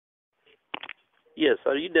Yes,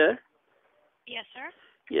 are you there? Yes, sir.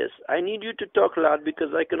 Yes, I need you to talk loud because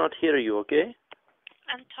I cannot hear you, okay?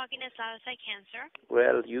 I'm talking as loud as I can, sir.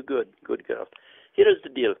 Well, you good. Good girl. Here is the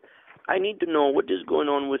deal. I need to know what is going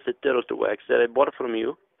on with the turtle wax that I bought from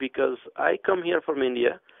you because I come here from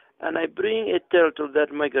India and I bring a turtle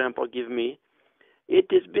that my grandpa gave me. It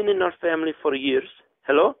has been in our family for years.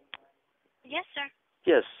 Hello? Yes, sir.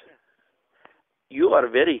 Yes. You are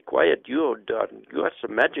very quiet. You got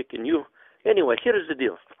some magic in you. Anyway, here is the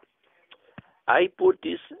deal. I put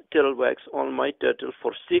this turtle wax on my turtle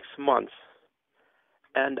for 6 months,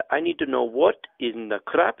 and I need to know what in the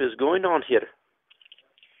crap is going on here.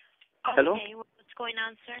 Hello? Okay, what's going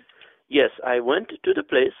on, sir? Yes, I went to the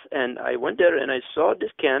place, and I went there, and I saw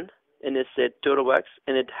this can, and it said turtle wax,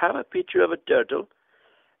 and it had a picture of a turtle,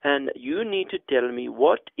 and you need to tell me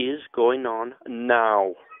what is going on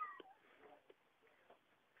now.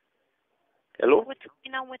 Hello? What's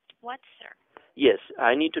going on with what, sir? Yes,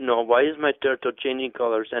 I need to know why is my turtle changing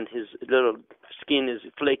colors and his little skin is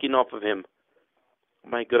flaking off of him.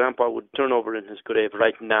 My grandpa would turn over in his grave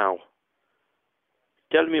right now.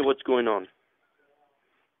 Tell me what's going on.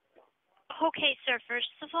 Okay, sir, first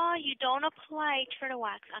of all, you don't apply turtle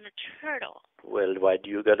wax on a turtle. Well, why do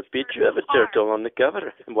you got a picture of a turtle on the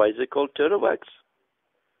cover? Why is it called turtle wax?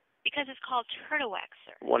 Because it's called turtle wax,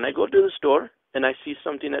 sir. When I go to the store and I see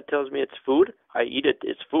something that tells me it's food, I eat it.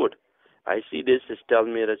 It's food. I see this, it's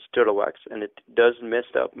telling me that it's turtle wax, and it does mess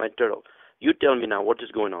up my turtle. You tell me now, what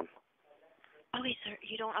is going on? Okay, sir,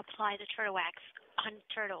 you don't apply the turtle wax on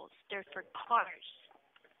turtles. They're for cars.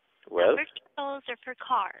 Well, Not for turtles, they're for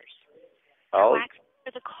cars. I'll, Wax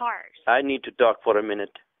for the cars. I need to talk for a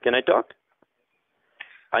minute. Can I talk?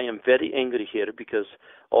 I am very angry here because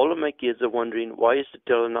all of my kids are wondering why is the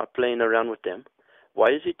turtle not playing around with them? Why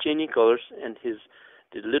is he changing colors and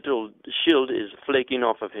the little shield is flaking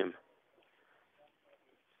off of him?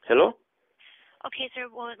 Hello? Okay, sir,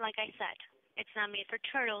 well, like I said, it's not made for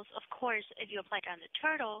turtles. Of course, if you apply it on the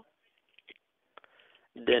turtle...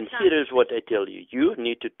 Then here is what I tell you. You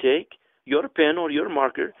need to take your pen or your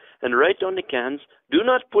marker and write on the cans, do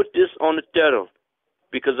not put this on a turtle.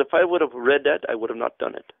 Because if I would have read that, I would have not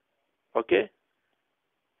done it. Okay?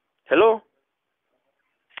 Hello?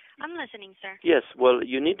 I'm listening, sir. Yes, well,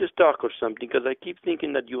 you need to talk or something because I keep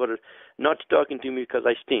thinking that you are not talking to me because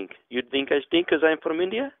I stink. You think I stink because I'm from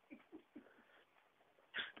India?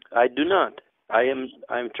 I do not.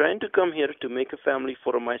 I'm trying to come here to make a family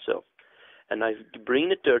for myself. And I bring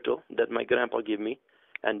the turtle that my grandpa gave me,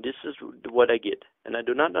 and this is what I get. And I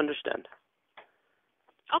do not understand.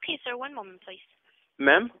 Okay, sir, one moment, please.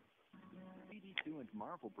 Ma'am? 82-inch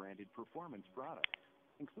Marvel branded performance products,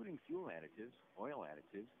 including fuel additives, oil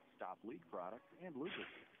additives, stop leak products, and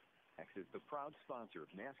lubricants. X is the proud sponsor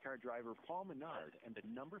of NASCAR driver Paul Menard and the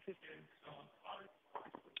number 15.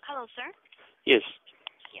 Hello, sir? Yes.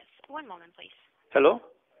 Yes, one moment, please. Hello?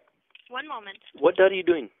 One moment. What are you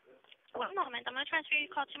doing? One moment. I'm going to transfer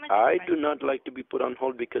your call to my I supervisor. do not like to be put on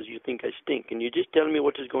hold because you think I stink. Can you just tell me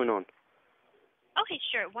what is going on? Okay,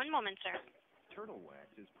 sure. One moment, sir. Turtle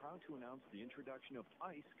Wax is proud to announce the introduction of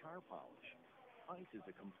Ice Car Polish. Ice is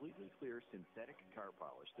a completely clear synthetic car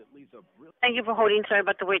polish that leaves a brilliant... Thank you for holding. Sorry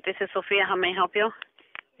about the wait. This is Sophia. How may I help you?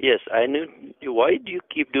 Yes, I knew. Why do you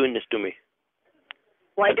keep doing this to me?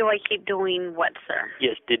 Why do I keep doing what, sir?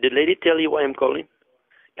 Yes, did the lady tell you why I'm calling?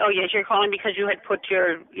 Oh, yes, you're calling because you had put you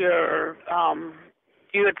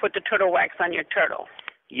had put the turtle wax on your turtle.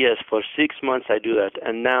 Yes, for 6 months I do that.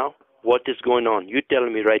 And now, what is going on? You tell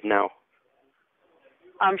me right now.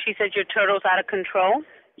 She said your turtle's out of control.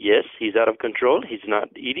 Yes, he's out of control. He's not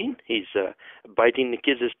eating. He's biting the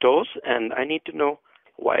kids' toes. And I need to know,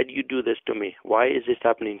 why do you do this to me? Why is this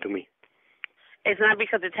happening to me? It's not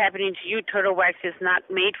because it's happening to you. Turtle wax is not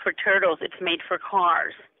made for turtles. It's made for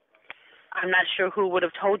cars. I'm not sure who would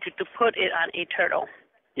have told you to put it on a turtle.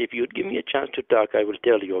 If you'd give me a chance to talk, I will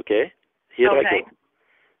tell you, okay? Here I go.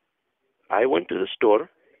 I went to the store,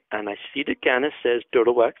 and I see the can that says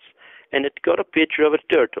turtle wax, and it got a picture of a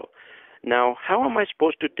turtle. Now, how am I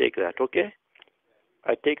supposed to take that, okay?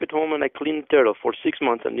 I take it home, and I clean the turtle for 6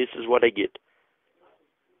 months, and this is what I get.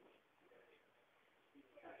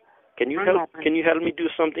 Can you help me do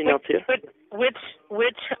something else here? Which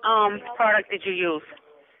product did you use?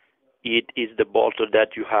 It is the bottle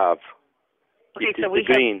that you have. Okay, it is so the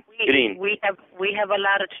green. We have a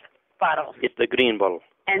lot of bottles. It's the green bottle.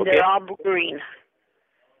 And okay? They're all green.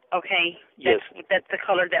 Okay. Yes. That's the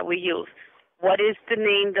color that we use. What is the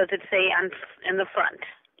name? Does it say in the front?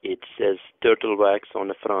 It says turtle wax on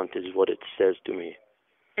the front is what it says to me.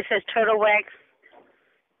 It says turtle wax.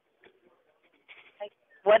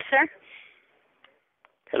 What, sir?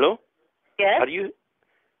 Hello? Yes? Are you...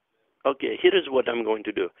 Okay, here is what I'm going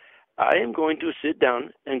to do. I am going to sit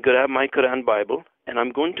down and grab my Quran Bible, and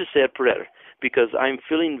I'm going to say a prayer because I'm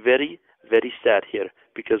feeling very, very sad here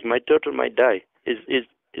because my turtle might die. Is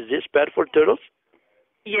this bad for turtles?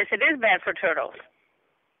 Yes, it is bad for turtles.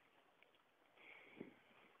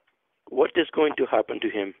 What is going to happen to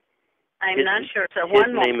him? I'm not sure, sir.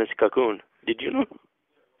 His name is Cocoon. Did you know?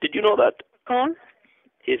 Did you know that? Cocoon?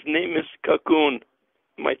 His name is Cocoon,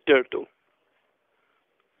 my turtle.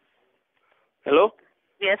 Hello?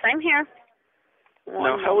 Yes, I'm here.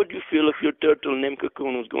 Now, how would you feel if your turtle named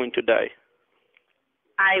Cocoon was going to die?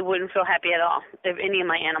 I wouldn't feel happy at all if any of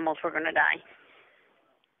my animals were going to die.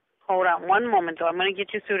 Hold on one moment, though. I'm going to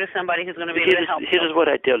get you through to somebody who's going to be able to help you. Here is what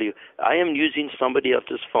I tell you. I am using somebody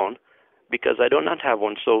else's phone because I do not have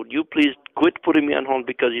one. So you please quit putting me on hold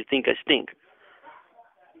because you think I stink.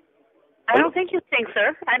 I don't think you stink,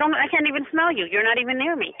 sir. I can't even smell you. You're not even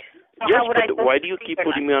near me. So yes, but why do you keep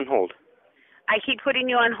putting me on hold? I keep putting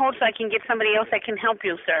you on hold so I can get somebody else that can help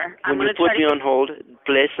you, sir. When you put me on hold,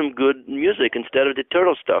 play some good music instead of the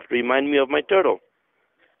turtle stuff. Remind me of my turtle.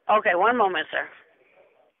 Okay, one moment, sir.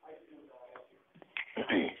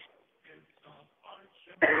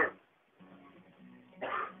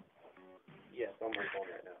 Yes, on my phone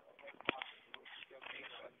right now.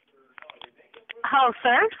 Hello,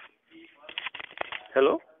 sir?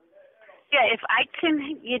 Hello? Yeah, if I can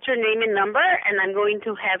get your name and number, and I'm going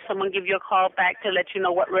to have someone give you a call back to let you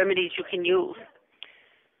know what remedies you can use.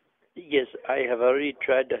 Yes, I have already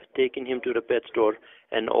tried taking him to the pet store,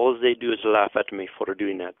 and all they do is laugh at me for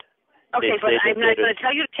doing that. Okay, but I'm not going to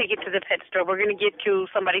tell you to take it to the pet store. We're going to get you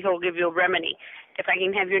somebody who will give you a remedy. If I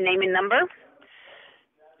can have your name and number?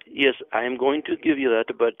 Yes, I am going to give you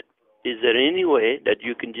that, but is there any way that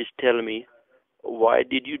you can just tell me why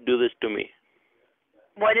did you do this to me?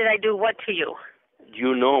 Why did I do what to you?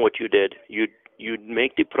 You know what you did. You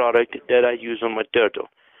make the product that I use on my turtle,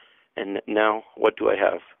 and now what do I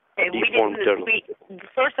have? A deformed turtle.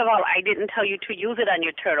 First of all, I didn't tell you to use it on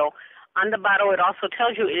your turtle. On the bottle, it also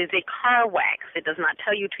tells you it is a car wax. It does not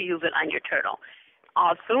tell you to use it on your turtle.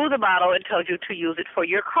 All through the bottle, it tells you to use it for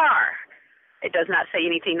your car. It does not say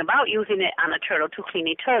anything about using it on a turtle to clean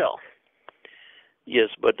a turtle. Yes,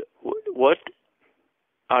 but what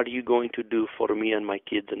are you going to do for me and my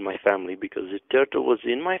kids and my family? Because the turtle was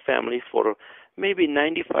in my family for maybe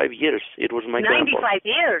 95 years. It was my 95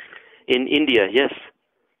 years? In India, yes.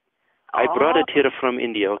 I brought it here from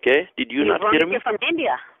India, okay? Did you not hear me? You brought it here from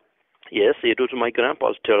India? Yes, it was my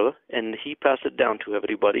grandpa's turtle, and he passed it down to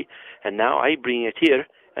everybody. And now I bring it here,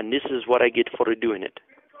 and this is what I get for doing it.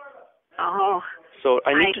 Oh. So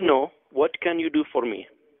I need to know, what can you do for me?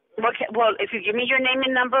 Okay, well, if you give me your name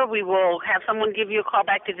and number, we will have someone give you a call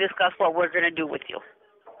back to discuss what we're going to do with you.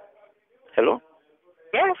 Hello?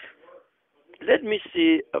 Yes. Let me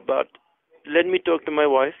talk to my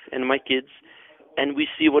wife and my kids, and we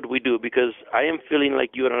see what we do, because I am feeling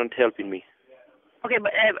like you are not helping me. Okay,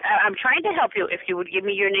 but I'm trying to help you. If you would give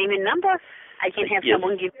me your name and number, I can have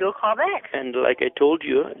someone give you a call back. And like I told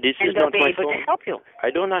you, this is not my phone. And they'll be able to help you.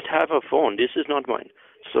 I do not have a phone. This is not mine.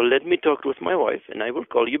 So let me talk with my wife, and I will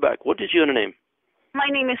call you back. What is your name? My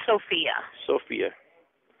name is Sophia. Sophia.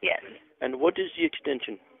 Yes. And what is the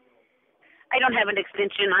extension? I don't have an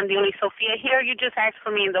extension. I'm the only Sophia here. You just ask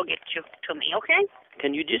for me, and they'll get you to me, okay?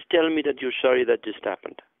 Can you just tell me that you're sorry that this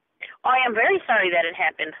happened? Oh, I am very sorry that it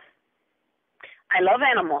happened. I love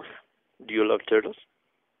animals. Do you love turtles?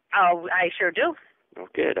 Oh, I sure do.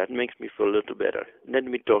 Okay, that makes me feel a little better. Let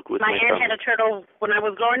me talk with my aunt had a turtle when I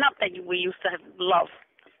was growing up that we used to love.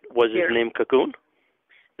 Was his name Cocoon?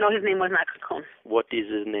 No, his name was not Cocoon. What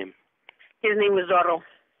is his name? His name was Zorro.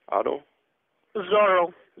 Otto?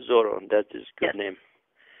 Zorro. Zorro, that is a good name.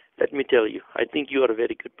 Let me tell you, I think you are a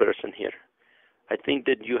very good person here. I think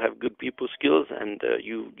that you have good people skills, and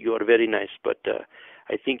you are very nice, but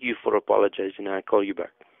I thank you for apologizing, and I'll call you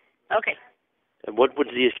back. Okay. And what was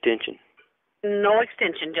the extension? No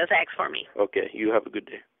extension, just ask for me. Okay, you have a good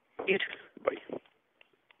day. You too. Bye.